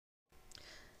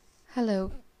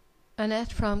Hello,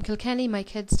 Annette from Kilkenny, My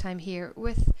Kids Time here,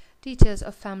 with details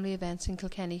of family events in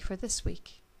Kilkenny for this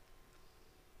week.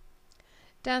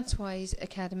 Dancewise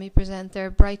Academy present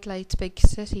their Bright Lights Big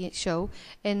City show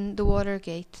in the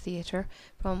Watergate Theatre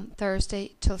from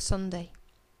Thursday till Sunday.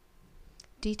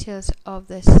 Details of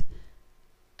this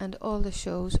and all the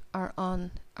shows are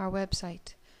on our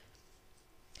website.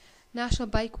 National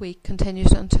Bike Week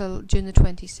continues until June the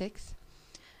 26th.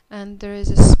 And there is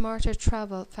a Smarter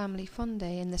Travel Family Fun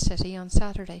Day in the city on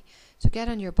Saturday, so get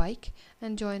on your bike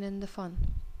and join in the fun.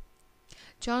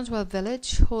 Johnswell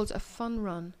Village holds a fun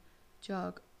run,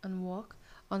 jog and walk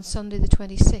on Sunday the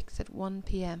 26th at 1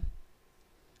 p.m.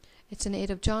 It's an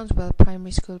aid of Johnswell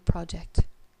Primary School project.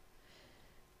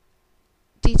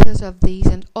 Details of these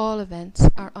and all events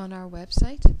are on our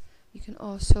website. You can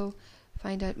also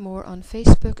find out more on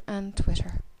Facebook and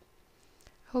Twitter.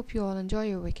 Hope you all enjoy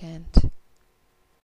your weekend.